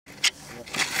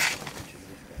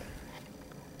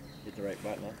the right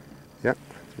button, huh? Yep,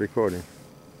 it's recording.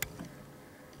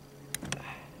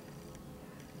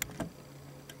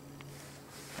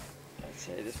 I'd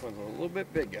say this one's a little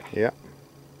bit bigger. Yep.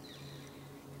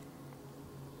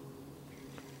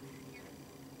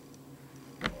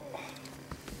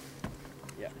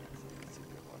 Yeah, that's a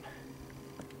good one.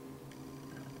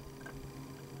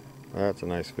 That's a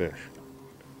nice fish.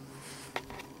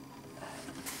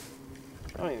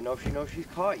 I don't even know if she knows she's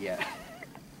caught yet.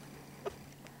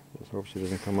 Just hope she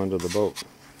doesn't come under the boat.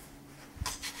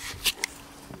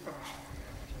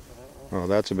 Oh,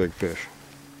 that's a big fish.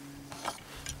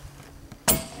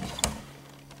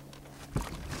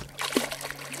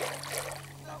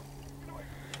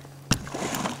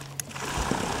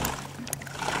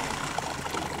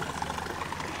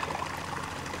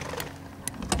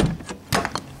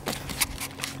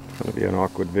 It's gonna be an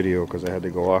awkward video because I had to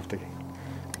go off the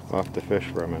fish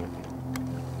for a minute.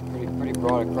 Pretty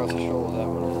broad across the shoulder, that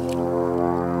one.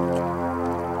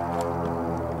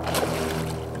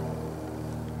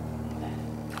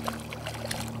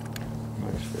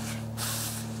 Nice fish.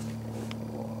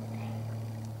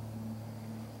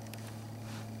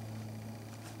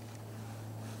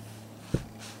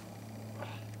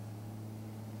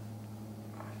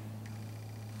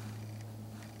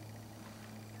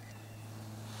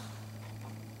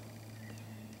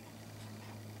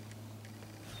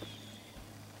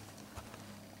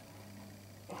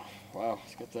 Wow,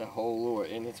 it's got that whole lure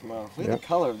in its mouth. Look Yep. at the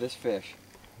color of this fish.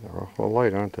 They're awful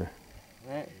light, aren't they?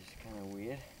 That is kind of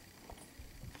weird.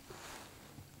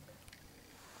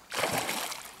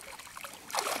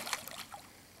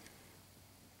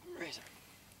 Raise it.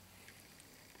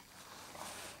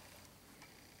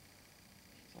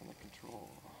 It's under control.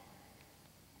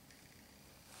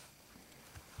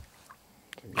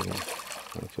 That's a good one.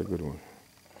 That's a good one.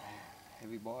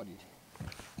 Heavy bodied.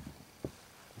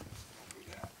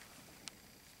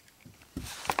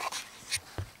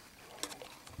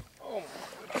 Oh my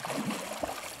God.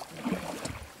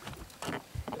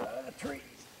 Get out of the trees.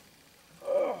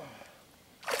 Oh.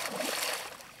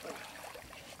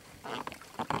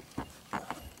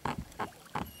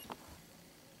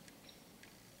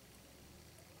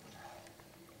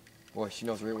 Boy, she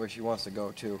knows right where she wants to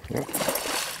go too. Yep.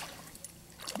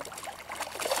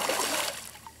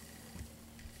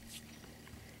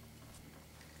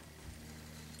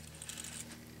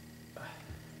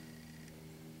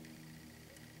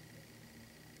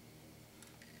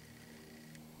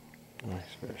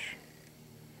 Nice fish.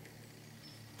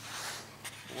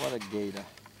 What a gator.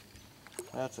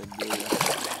 That's a gator.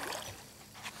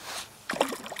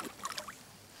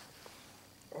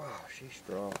 Wow, she's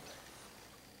strong.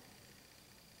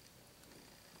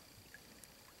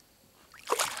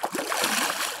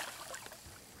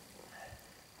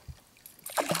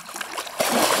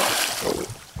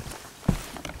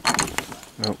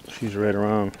 Oh, she's right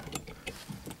around.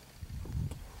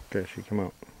 Okay, she come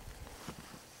out.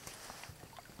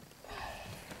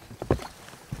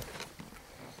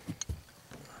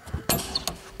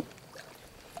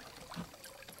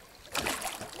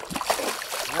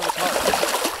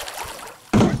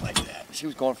 Like that. She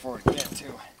was going for it again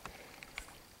too.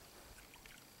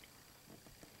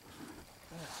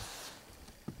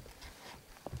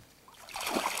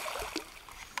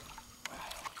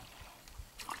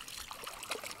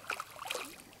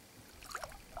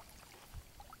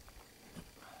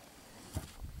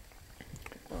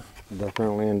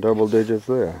 Definitely in double digits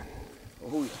there.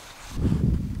 Oh yeah.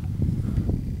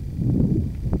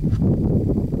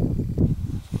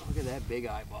 Look at that big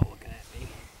eyeball looking at me.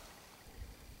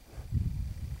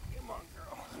 Come on,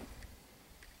 girl.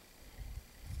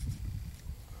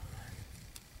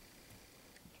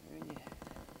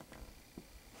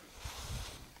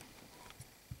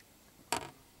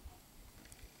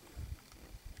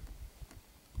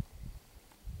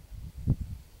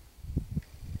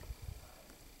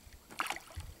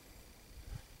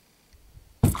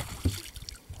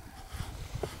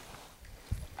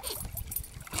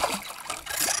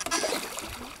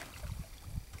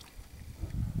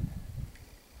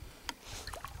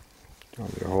 Do you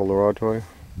want me to hold the rod for you?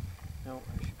 No.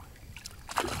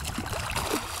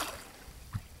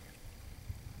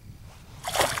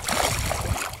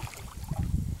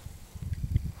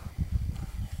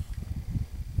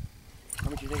 How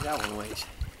much do you think that one weighs?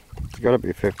 It's got to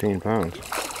be 15 pounds.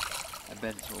 I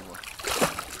bet it's over.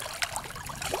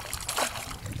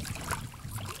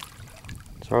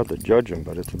 It's hard to judge them,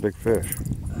 but it's a big fish.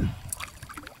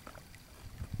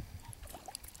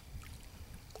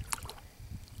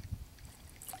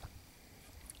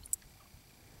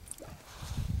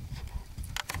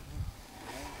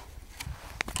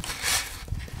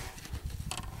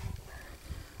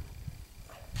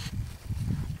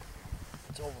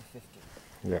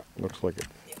 Looks like a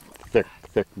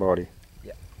thick body.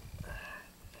 Yeah.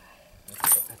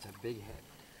 That's a big head.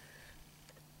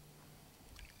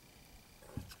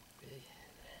 That's a big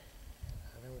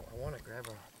head. I want to grab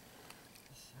her.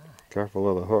 Careful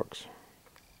of the hooks.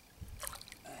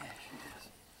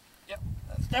 Yep,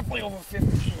 that's definitely over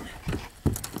 15.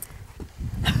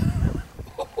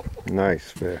 Nice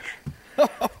fish.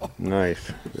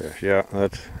 Nice fish. Yeah,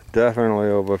 that's definitely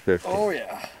over 50. Oh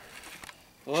yeah.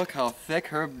 Look how thick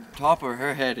her top of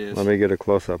her head is. Let me get a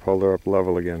close-up. Hold her up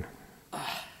level again.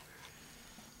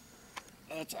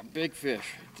 That's a big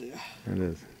fish right there. It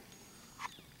is.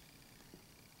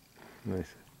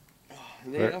 Nice.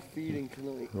 And they are feeding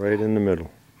tonight. Right in the middle.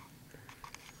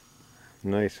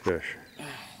 Nice fish.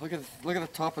 Look at the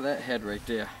top of that head right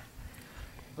there.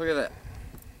 Look at that.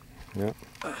 Yep.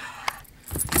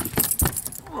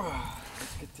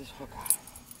 Let's get this hook out.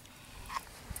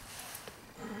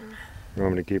 You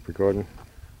want me to keep recording?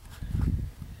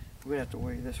 We're gonna have to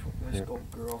weigh this one. Let's Yep. go,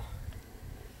 girl.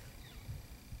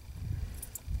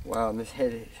 Wow, and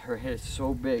her head is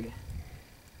so big.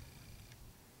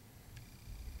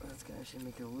 That's gonna actually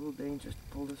make it a little dangerous to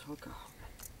pull this hook out.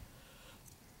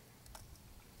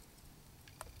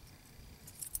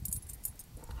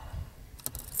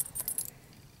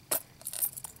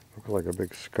 Look like a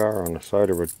big scar on the side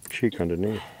of her cheek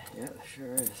underneath. Yeah, it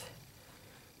sure is.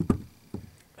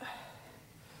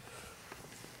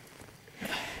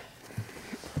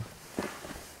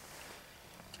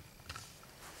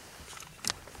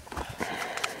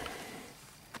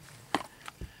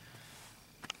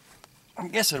 I'm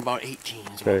guessing about 18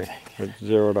 is what I Okay, think. it's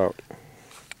zeroed out.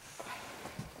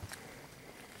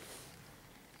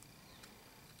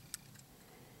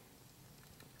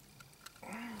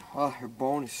 Oh, her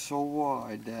bone is so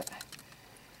wide that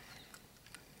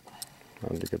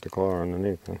Time to get the claw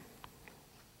underneath, huh?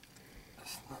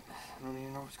 I don't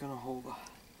even know if it's gonna hold her.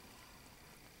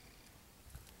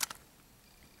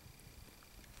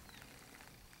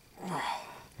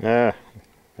 Yeah,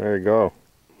 there you go.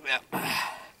 Yep.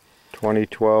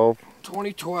 2012.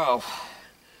 2012.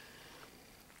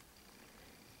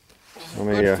 Let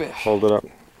me Good fish. hold it up.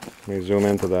 Let me zoom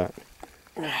into that.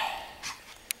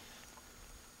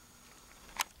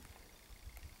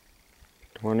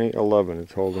 2011.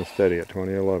 It's holding steady at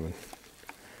 2011.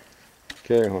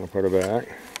 Okay, I want to put her back.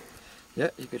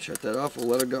 Yeah, you can shut that off. We'll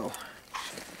let her go.